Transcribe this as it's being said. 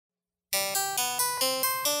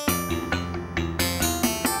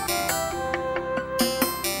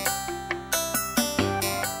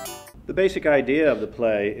The basic idea of the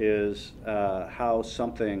play is how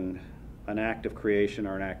something, an act of creation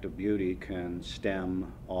or an act of beauty, can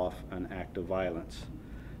stem off an act of violence.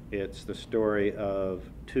 It's the story of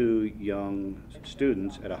two young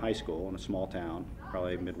students at a high school in a small town,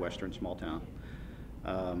 probably a Midwestern small town.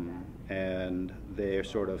 And they're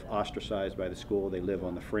sort of ostracized by the school. They live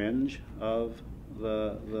on the fringe of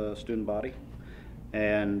the student body.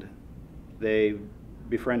 And they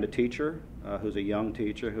befriend a teacher who's a young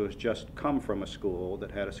teacher who has just come from a school that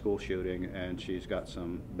had a school shooting, and she's got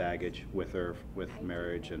some baggage with her, with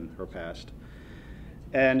marriage and her past.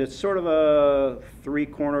 And it's sort of a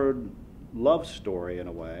three-cornered love story in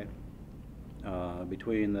a way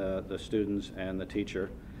between the students and the teacher.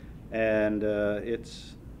 And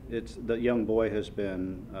it's the young boy has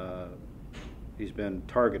been he's been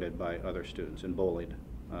targeted by other students and bullied.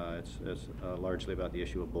 It's largely about the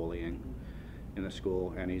issue of bullying in the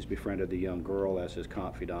school, and he's befriended the young girl as his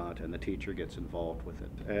confidant, and the teacher gets involved with it.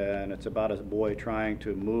 And it's about a boy trying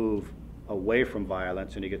to move away from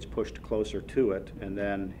violence, and he gets pushed closer to it, and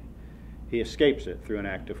then he escapes it through an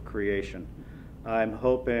act of creation. I'm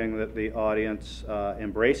hoping that the audience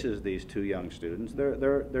embraces these two young students.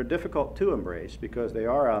 They're difficult to embrace because they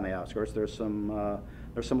are on the outskirts. There's some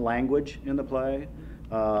language in the play.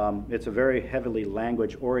 It's a very heavily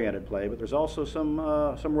language-oriented play, but there's also some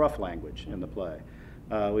rough language in the play.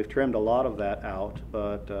 We've trimmed a lot of that out,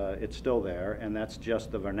 but it's still there, and that's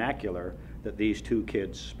just the vernacular that these two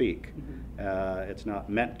kids speak. It's not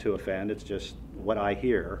meant to offend, it's just what I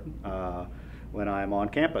hear when I'm on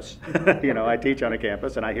campus. You know, I teach on a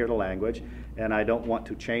campus and I hear the language, and I don't want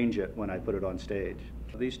to change it when I put it on stage.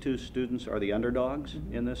 These two students are the underdogs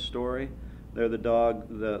in this story. They're the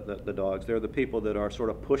dogs. They're the people that are sort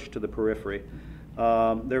of pushed to the periphery.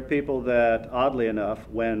 They're people that, oddly enough,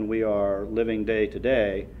 when we are living day to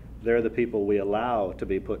day, they're the people we allow to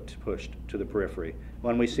be pushed to the periphery.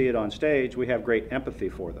 When we see it on stage, we have great empathy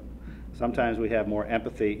for them. Sometimes we have more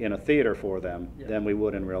empathy in a theater for them than we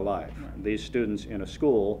would in real life. These students in a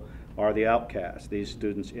school are the outcasts. These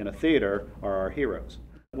students in a theater are our heroes.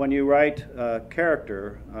 When you write a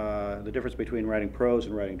character, the difference between writing prose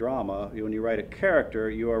and writing drama, when you write a character,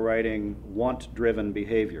 you are writing want-driven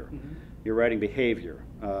behavior. You're writing behavior.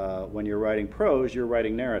 When you're writing prose, you're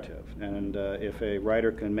writing narrative. And if a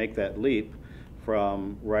writer can make that leap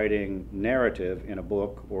from writing narrative in a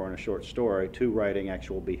book or in a short story to writing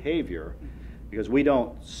actual behavior, because we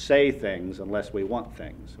don't say things unless we want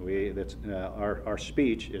things. Our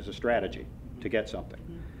speech is a strategy to get something.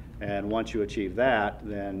 And once you achieve that,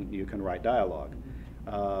 then you can write dialogue.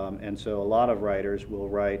 And so a lot of writers will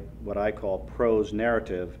write what I call prose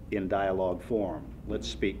narrative in dialogue form. Let's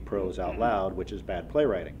speak prose out loud, which is bad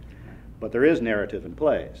playwriting. But there is narrative in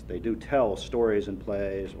plays. They do tell stories in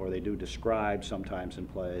plays, or they do describe sometimes in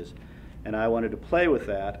plays. And I wanted to play with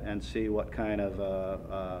that and see what kind of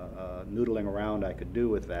noodling around I could do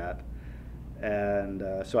with that. And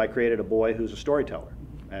so I created a boy who's a storyteller.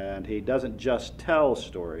 And he doesn't just tell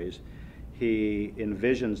stories, he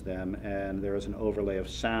envisions them, and there is an overlay of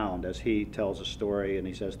sound. As he tells a story and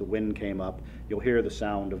he says the wind came up, you'll hear the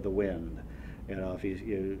sound of the wind. You know, if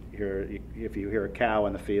you hear a cow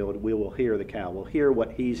in the field, we will hear the cow. We'll hear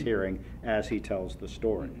what he's hearing as he tells the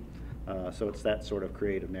story. So it's that sort of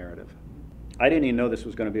creative narrative. I didn't even know this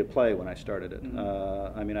was going to be a play when I started it.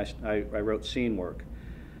 I mean, I wrote scene work.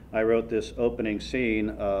 I wrote this opening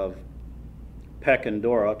scene of Peck and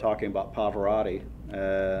Dora talking about Pavarotti,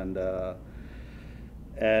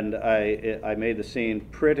 and I made the scene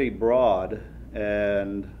pretty broad,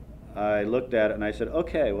 and I looked at it and I said,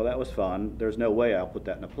 okay, well that was fun. There's no way I'll put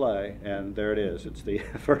that in a play, and there it is. It's the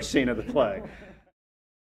first scene of the play.